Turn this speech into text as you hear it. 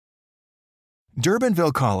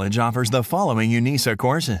Durbanville College offers the following UNISA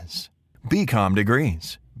courses: BCom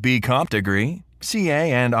degrees, BCompt degree,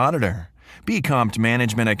 CA and Auditor, BCompt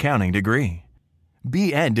Management Accounting degree,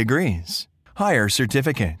 BEd degrees, Higher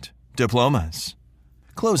Certificate, Diplomas.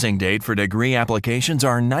 Closing date for degree applications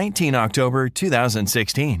are 19 October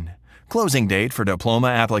 2016. Closing date for diploma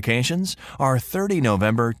applications are 30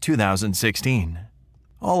 November 2016.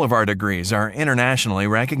 All of our degrees are internationally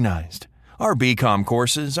recognized. Our BCom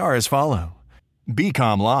courses are as follow.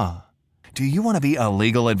 BCom Law. Do you want to be a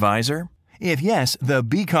legal advisor? If yes, the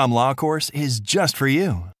BCom Law course is just for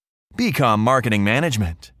you. BCom Marketing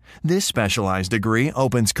Management. This specialized degree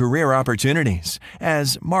opens career opportunities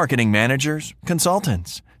as marketing managers,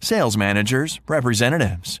 consultants, sales managers,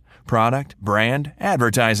 representatives, product, brand,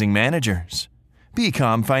 advertising managers.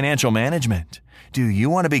 BCom Financial Management. Do you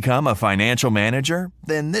want to become a financial manager?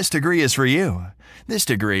 Then this degree is for you. This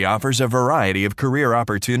degree offers a variety of career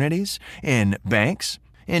opportunities in banks,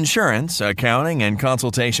 insurance, accounting and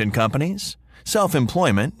consultation companies,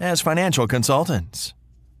 self-employment as financial consultants.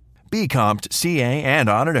 BCompt CA and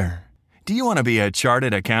Auditor. Do you want to be a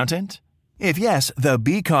chartered accountant? If yes, the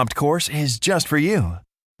BCompt course is just for you.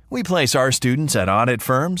 We place our students at audit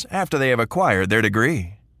firms after they have acquired their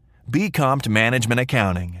degree. BCompt Management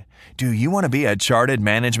Accounting. Do you want to be a chartered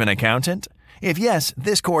management accountant? If yes,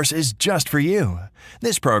 this course is just for you.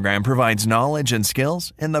 This program provides knowledge and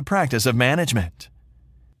skills in the practice of management.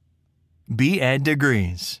 BEd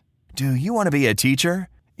degrees. Do you want to be a teacher?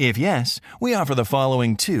 If yes, we offer the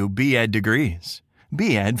following 2 BEd degrees.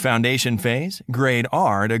 BEd Foundation Phase, Grade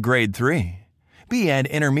R to Grade 3. BEd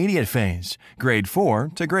Intermediate Phase, Grade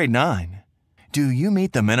 4 to Grade 9. Do you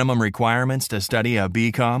meet the minimum requirements to study a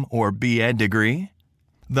BCom or BEd degree?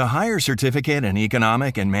 The Higher Certificate in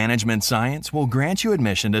Economic and Management Science will grant you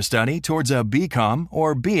admission to study towards a BCom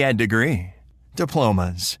or BEd degree.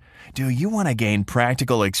 Diplomas. Do you want to gain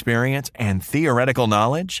practical experience and theoretical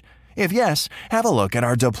knowledge? If yes, have a look at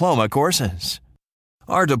our diploma courses.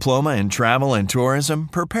 Our diploma in travel and tourism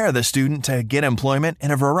prepare the student to get employment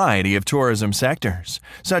in a variety of tourism sectors,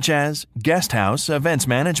 such as guest house events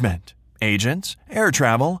management, agents, air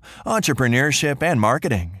travel, entrepreneurship, and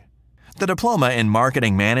marketing. The diploma in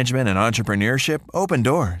marketing management and entrepreneurship open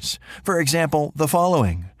doors. For example, the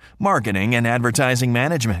following: marketing and advertising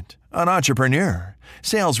management, an entrepreneur,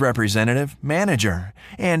 sales representative, manager,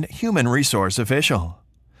 and human resource official.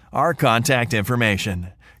 Our contact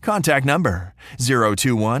information. Contact number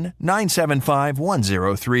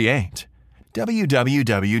 021-975-1038.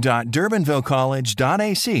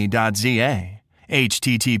 www.durbanvillecollege.ac.za.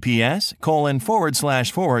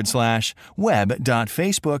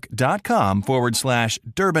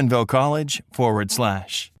 https://web.facebook.com/Durbanville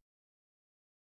College/.